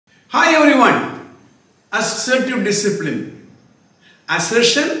Hi everyone. Assertive discipline.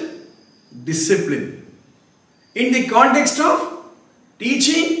 Assertion, discipline. In the context of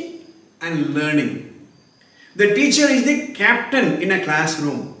teaching and learning. The teacher is the captain in a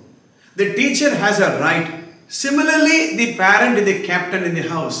classroom. The teacher has a right. Similarly, the parent is the captain in the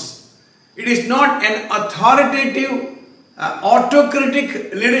house. It is not an authoritative,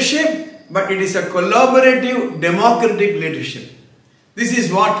 autocratic leadership, but it is a collaborative, democratic leadership. This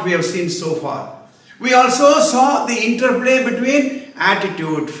is what we have seen so far. We also saw the interplay between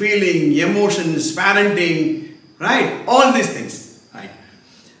attitude, feeling, emotions, parenting, right? All these things, right?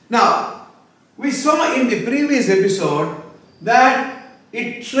 Now, we saw in the previous episode that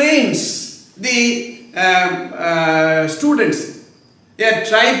it trains the students a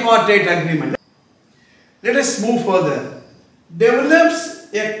tripartite agreement. Let us move further.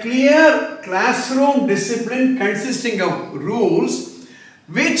 Develops a clear classroom discipline consisting of rules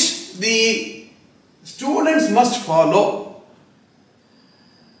which the students must follow.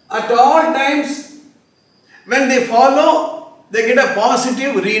 At all times, when they follow, they get a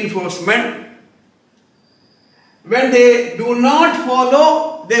positive reinforcement. When they do not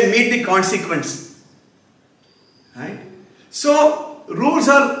follow, they meet the consequence. Right? So, rules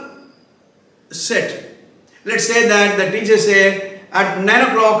are set. Let's say that the teacher say at 9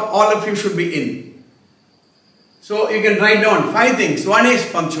 o'clock all of you should be in. So you can write down 5 things. One is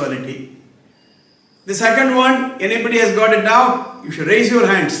punctuality. The second one, anybody has got a doubt, you should raise your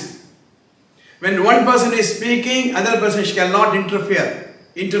hands. When one person is speaking, other person shall not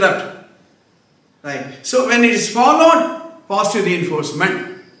interrupt. Right. So when it is followed, positive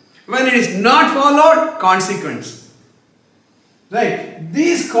reinforcement. When it is not followed, consequence. Right.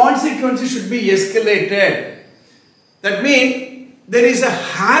 These consequences should be escalated. That means there is a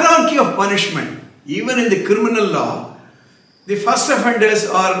hierarchy of punishment. Even in the criminal law, the first offenders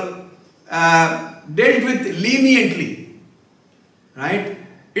are dealt with leniently. Right.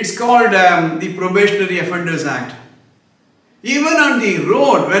 It's called the Probationary Offenders Act. Even on the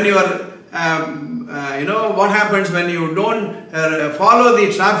road, when you are what happens when you don't follow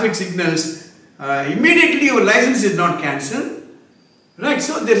the traffic signals, immediately your license is not cancelled. Right,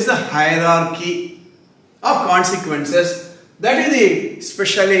 so there is a hierarchy of consequences. That is the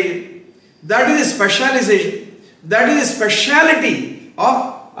speciality, that is the specialization, that is the speciality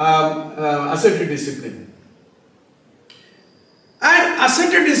of assertive discipline. And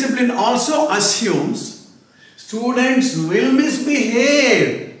assertive discipline also assumes students will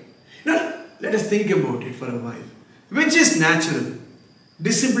misbehave. Now, let us think about it for a while. Which is natural?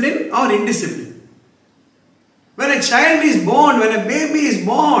 Discipline or indiscipline? When a child is born, when a baby is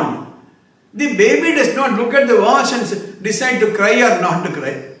born, the baby does not look at the watch and decide to cry or not to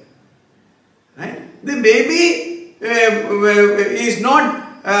cry. Right? The baby is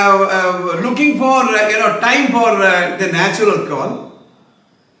not looking for time for the natural call.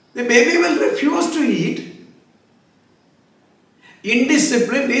 The baby will refuse to eat.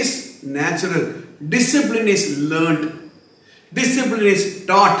 Indiscipline is natural. Discipline is learnt. Discipline is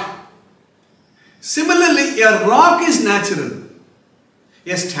taught. Similarly, a rock is natural.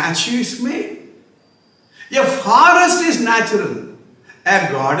 A statue is made. A forest is natural.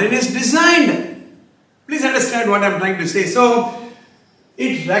 A garden is designed. Please understand what I am trying to say. So,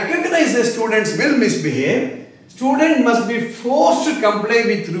 it recognizes students will misbehave. Student must be forced to comply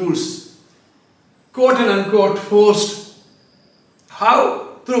with rules. Quote and unquote forced.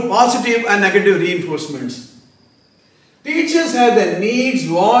 How? Through positive and negative reinforcements. Teachers have their needs,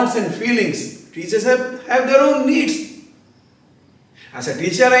 wants and feelings. Teachers have their own needs. As a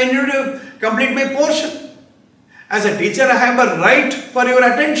teacher, I need to complete my portion. As a teacher, I have a right for your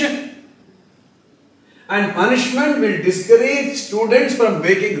attention. And punishment will discourage students from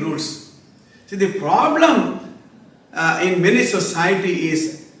breaking rules. See, the problem in many society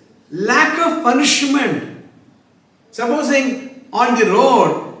is lack of punishment. Supposing on the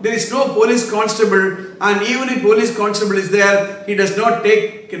road, there is no police constable, and even if police constable is there, he does not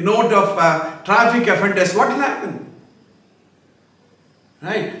take note of traffic offenders. What will happen?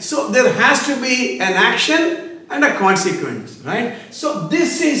 Right? So there has to be an action and a consequence. Right? So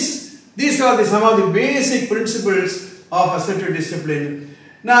these are some of the basic principles of assertive discipline.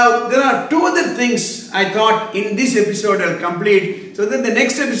 Now there are 2 other things I thought in this episode I'll complete. So then the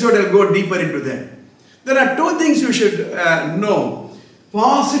next episode I'll go deeper into that. There are 2 things you should know.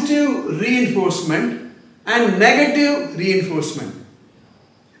 Positive reinforcement and negative reinforcement.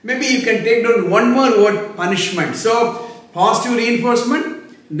 Maybe you can take down one more word, punishment. So, positive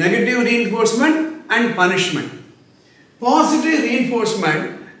reinforcement, negative reinforcement and punishment. Positive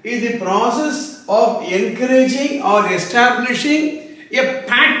reinforcement is the process of encouraging or establishing a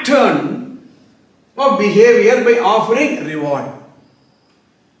pattern of behavior by offering reward.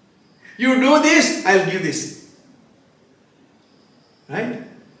 You do this, I'll give this. Right?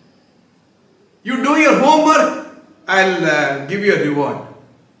 You do your homework, I'll give you a reward.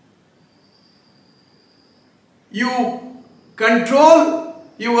 You control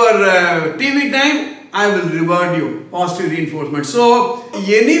your TV time, I will reward you. Positive reinforcement. So,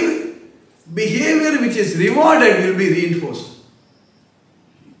 any behavior which is rewarded will be reinforced.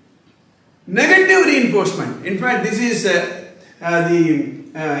 Negative reinforcement. In fact, this is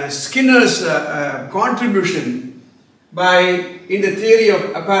the Skinner's contribution in the theory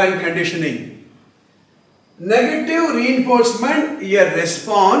of apparent conditioning. Negative reinforcement, a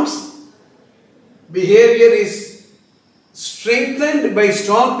response, behavior is strengthened by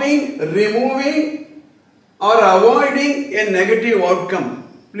stopping, removing or avoiding a negative outcome.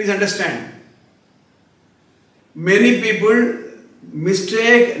 Please understand. Many people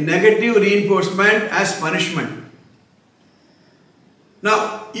mistake negative reinforcement as punishment.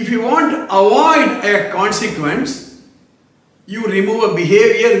 Now, if you want to avoid a consequence, you remove a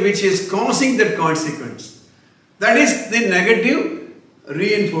behavior which is causing that consequence. That is the negative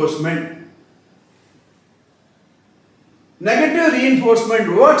reinforcement. Negative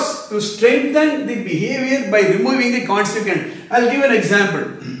reinforcement works to strengthen the behavior by removing the consequence. I'll give an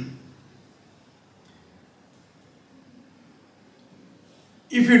example.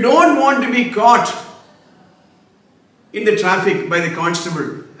 If you don't want to be caught in the traffic by the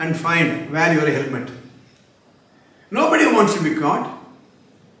constable and fined, wear your helmet. Nobody wants to be caught.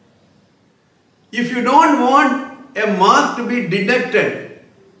 If you don't want a mark to be deducted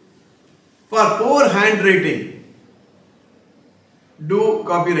for poor handwriting, do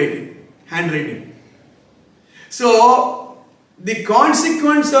copywriting, handwriting. So, the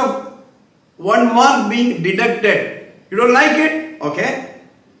consequence of one mark being deducted, you don't like it? Okay,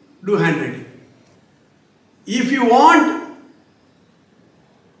 do handwriting. If you want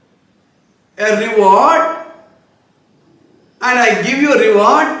a reward and I give you a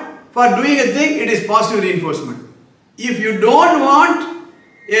reward for doing a thing, it is positive reinforcement. If you don't want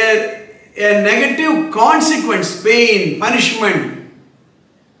a negative consequence, pain, punishment,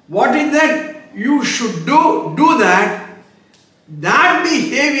 what is that you should do that, that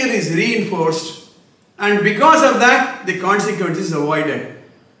behavior is reinforced and because of that the consequence is avoided.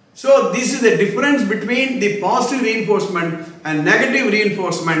 So this is the difference between the positive reinforcement and negative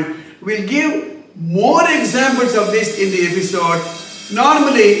reinforcement. We'll give more examples of this in the episode.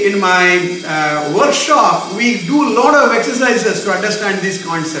 Normally in my workshop, we do a lot of exercises to understand these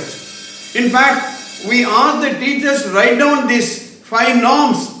concepts. In fact, we ask the teachers to write down these 5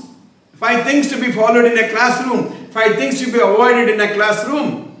 norms, 5 things to be followed in a classroom, 5 things to be avoided in a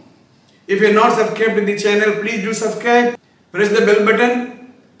classroom. If you are not subscribed to the channel, please do subscribe, press the bell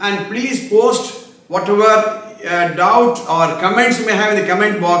button and please post whatever doubt or comments you may have in the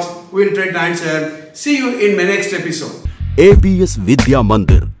comment box. We will try to answer. See you in my next episode. APS Vidya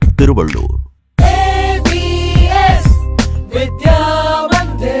Mandir, Thiruvallur.